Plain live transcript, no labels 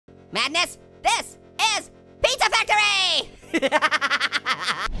Madness, this is Pizza Factory!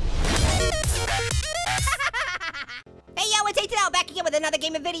 Hey yo, it's H&L back again with another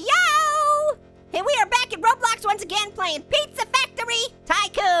gaming video! And we are back in Roblox once again playing Pizza Factory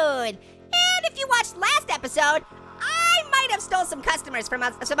Tycoon! And if you watched last episode, I might have stole some customers from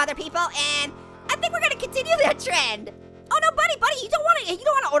some other people, and I think we're gonna continue that trend. Oh no, buddy, you don't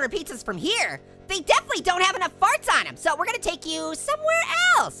wanna order pizzas from here. They definitely don't have enough farts on them, so we're gonna take you somewhere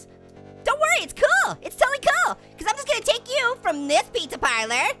else. Don't worry, it's cool. It's totally cool. Because I'm just gonna take you from this pizza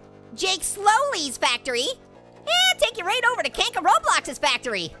parlor, Jake Slowly's factory, and take you right over to Kanka Roblox's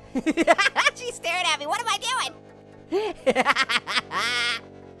factory. She's staring at me, what am I doing?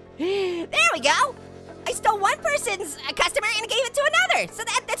 There we go. I stole one person's customer and gave it to another. So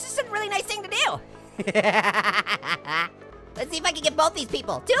that's just a really nice thing to do. Let's see if I can get both these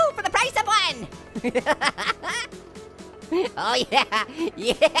people. 2 for the price of 1. Oh yeah,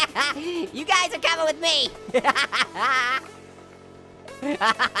 yeah. You guys are coming with me.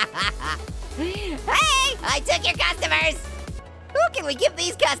 Hey, I took your customers. Who can we give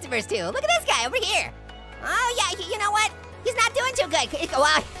these customers to? Look at this guy over here. Oh yeah, you know what? He's not doing too good.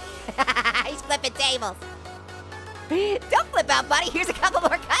 Well, he's flipping tables. Don't flip out, buddy. Here's a couple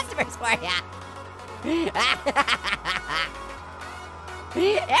more customers for ya.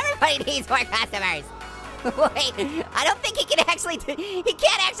 Everybody needs more customers. Wait, I don't think he can't actually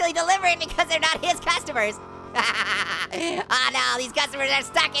deliver it because they're not his customers. Oh no, these customers are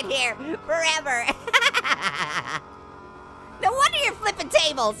stuck in here forever. No wonder you're flipping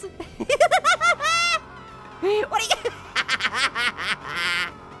tables. What are you?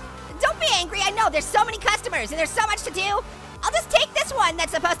 Don't be angry, I know there's so many customers and there's so much to do. I'll just take this one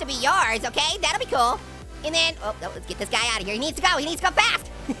that's supposed to be yours, okay? That'll be cool. And then, oh, let's get this guy out of here. He needs to go fast.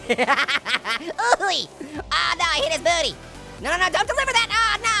 Ooh, oh no, I hit his booty. No, don't deliver that.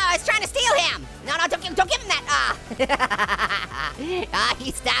 Oh no, I was trying to steal him. No, don't give him that. Oh,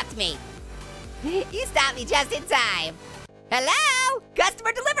 he stopped me. He stopped me just in time. Hello,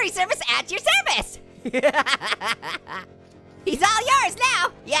 customer delivery service at your service. He's all yours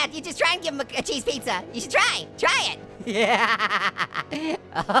now. Yeah, you just try and give him a cheese pizza. You should try it. Yeah.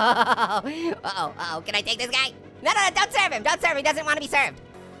 Oh, can I take this guy? No, don't serve him. Don't serve him, he doesn't want to be served.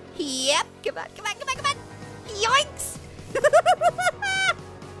 Yep, come on. Yoinks.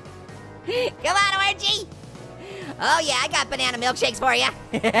 Come on, Orgy. Oh yeah, I got banana milkshakes for you.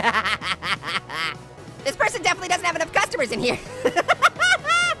 This person definitely doesn't have enough customers in here.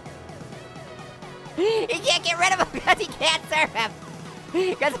 He can't get rid of them because he can't serve them.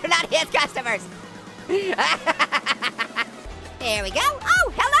 Because they're not his customers. There we go.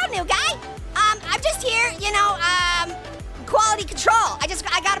 Oh, hello, new guy. I'm just here, quality control. I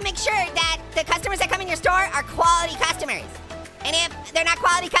gotta make sure that the customers that come in your store are quality customers. And if they're not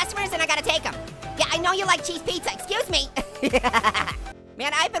quality customers, then I gotta take them. Yeah, I know you like cheese pizza, excuse me.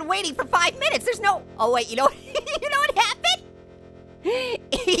 Man, I've been waiting for 5 minutes. There's no, oh wait, you know what happened?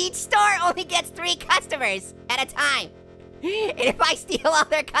 Each store only gets 3 customers at a time. And if I steal all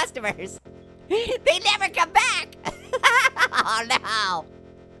their customers, they never come back. Oh no.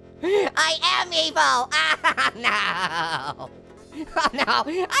 I am evil. Oh no. Oh no,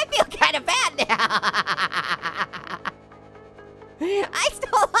 I feel kind of bad now. I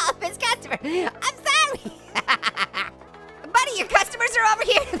stole all of his customers. I'm sorry. Buddy, your customers are over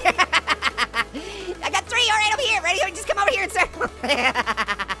here. I got 3 right over here. Ready? Just come over here and serve.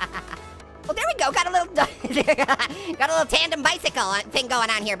 Well, there we go. Got a little tandem bicycle thing going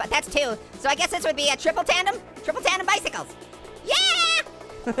on here, but that's 2. So I guess this would be a triple tandem bicycles. Yeah!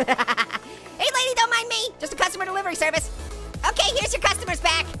 Hey lady, don't mind me. Just a customer delivery service. Okay, here's your customers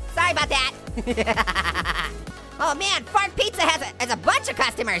back. Sorry about that. Oh man, Fart Pizza has a bunch of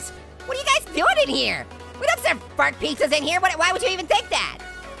customers. What are you guys doing in here? We don't serve Fart Pizzas in here. Why would you even think that?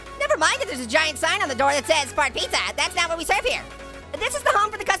 Never mind that there's a giant sign on the door that says Fart Pizza. That's not what we serve here. This is the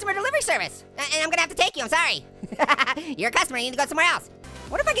home for the customer delivery service. And I'm gonna have to take you, I'm sorry. You're a customer, you need to go somewhere else.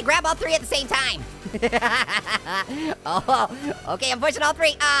 What if I could grab all 3 at the same time? Oh, okay, I'm pushing all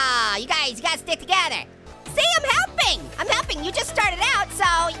 3. Ah, you guys stick together. See, I'm helping. You just started out, so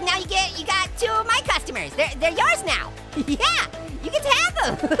now you got 2 of my customers. They're yours now. Yeah, you get to have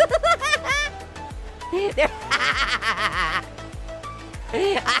them. I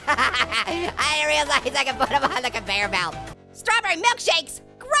didn't realize I could put them on the conveyor belt. Strawberry milkshakes?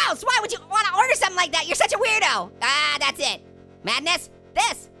 Gross, why would you want to order something like that? You're such a weirdo. Ah, that's it. Madness,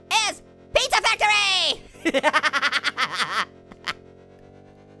 this is Pizza Factory!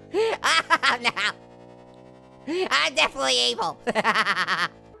 Oh, no. I'm definitely evil.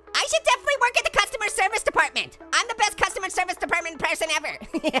 I I should definitely work at the customer service department. I'm the best customer service department person ever.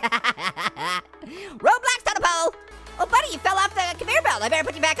 Roadblocks on the pole. Oh, buddy, you fell off the conveyor belt. I better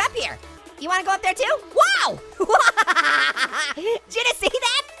put you back up here. You want to go up there too? Wow! Did you see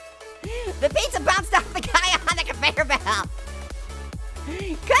that? The pizza bounced off the guy on the conveyor belt.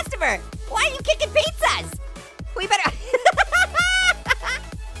 Customer, why are you kicking pizzas? We better.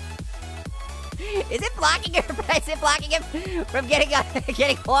 Is it blocking him? Is it blocking him from getting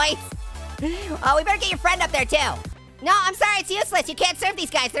points? Oh, we better get your friend up there too. No, I'm sorry, it's useless. You can't serve these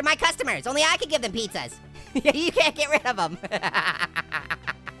guys. They're my customers. Only I can give them pizzas. You can't get rid of them.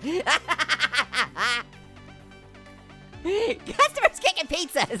 Customers kicking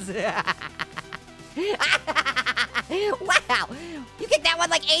pizzas. Wow, you kicked that one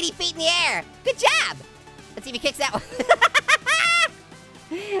like 80 feet in the air. Good job. Let's see if he kicks that one.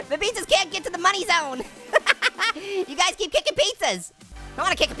 The pizzas can't get to the money zone. You guys keep kicking pizzas. I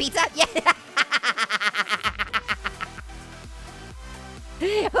want to kick a pizza. Yeah.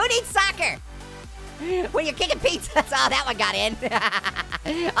 Who needs soccer? When you're kicking pizzas. Oh, that one got in.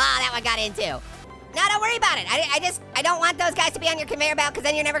 Oh, that one got in too. No, don't worry about it. I don't want those guys to be on your conveyor belt because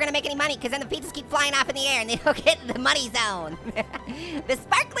then you're never gonna make any money because then the pizzas keep flying off in the air and they don't get in the money zone. The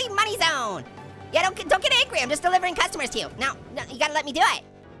sparkling money zone. Yeah, don't get angry. I'm just delivering customers to you. No, you gotta let me do it.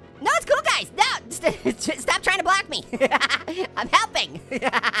 No, it's cool, guys. No, stop trying to block me. I'm helping.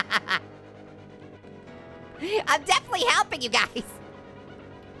 I'm definitely helping you guys.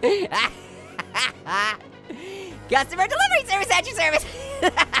 Customer delivery service at your service.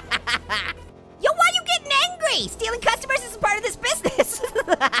 Yo, why are you getting angry? Stealing customers is part of this business.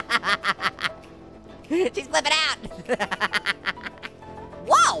 She's flipping out.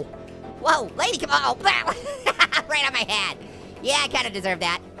 Whoa. Whoa, lady, come on. Oh, right on my head. Yeah, I kind of deserve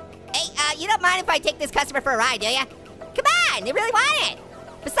that. Hey, you don't mind if I take this customer for a ride, do ya? Come on, they really want it.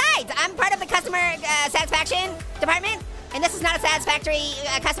 Besides, I'm part of the customer satisfaction department, and this is not a satisfactory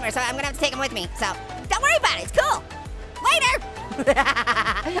customer, so I'm gonna have to take him with me. So, don't worry about it, it's cool. Later.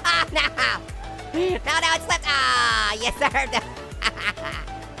 Oh, no. No, it slipped. Ah, you served him.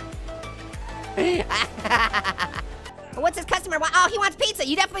 What's this customer want? Oh, he wants pizza.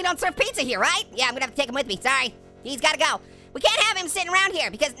 You definitely don't serve pizza here, right? Yeah, I'm gonna have to take him with me. Sorry, he's gotta go. We can't have him sitting around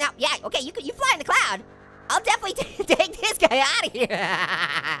here because now, yeah, okay, you fly in the cloud. I'll definitely take this guy out of here.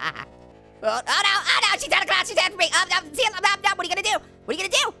 Oh no, she's out of the cloud. She's after me. No, what are you gonna do? What are you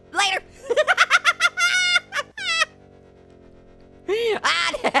gonna do? Later.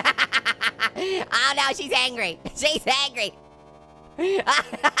 Oh no, she's angry. She's angry.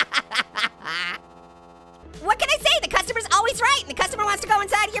 What can I say? The customer's always right, and the customer wants to go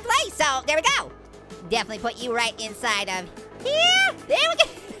inside of your place, so there we go. Definitely put you right inside of here. There we go.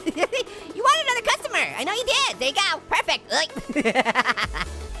 You wanted another customer. I know you did. There you go. Perfect.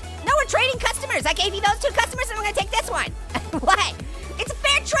 No, we're trading customers. I gave you those 2 customers, and I'm gonna take this one. What? It's a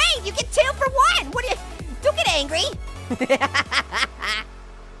fair trade. You get 2 for 1. What? Don't get angry.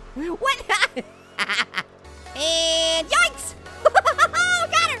 What? And yikes!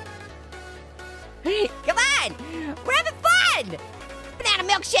 Got her! Come on! We're having fun! Banana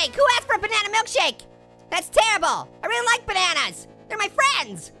milkshake! Who asked for a banana milkshake? That's terrible! I really like bananas! They're my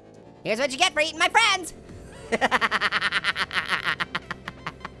friends! Here's what you get for eating my friends! No.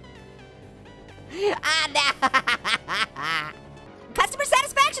 Customer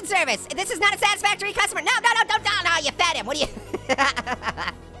satisfaction service! This is not a satisfactory customer! No, you fed him! What are you...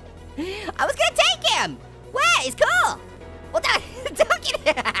 I was gonna take him! What? He's cool! Well, don't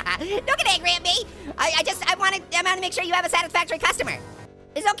get angry at me! I want to make sure you have a satisfactory customer.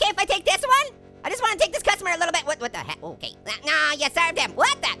 Is it okay if I take this one? I just want to take this customer a little bit. What the heck? Okay. No, you served him.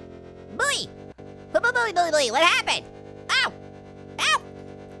 What the? Bully! Bully. What happened? Ow! Ow!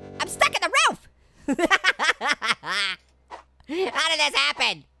 I'm stuck in the roof! How did this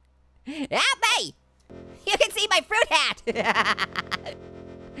happen? Help me! You can see my fruit hat!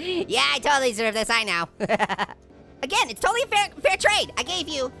 Yeah, I totally deserve this, I know. Again, it's totally a fair trade. I gave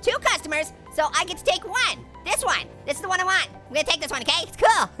you 2 customers, so I get to take one. This one. This is the one I want. I'm gonna take this one, okay? It's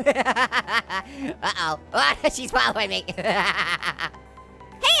cool. Uh-oh. Oh, she's following me. Hey,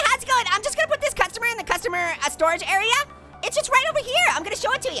 how's it going? I'm just gonna put this customer in the customer storage area. It's just right over here. I'm gonna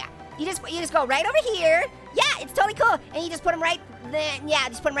show it to you. You just go right over here. Yeah, it's totally cool. And you just put them right there. Yeah,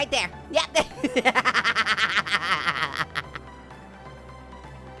 just put them right there. Yeah.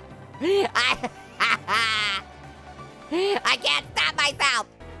 I can't stop myself.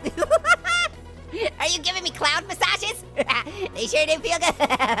 Are you giving me cloud massages? They sure do feel good.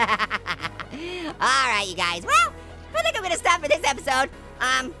 All right, you guys. Well, I think I'm gonna stop for this episode.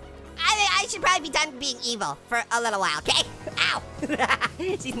 I should probably be done being evil for a little while, okay? Ow!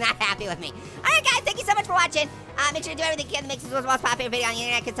 She's not happy with me. All right, guys, thank you so much for watching. Make sure to do everything you can to make this the most popular video on the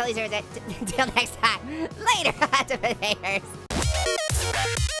internet. Until next time, later, debaters.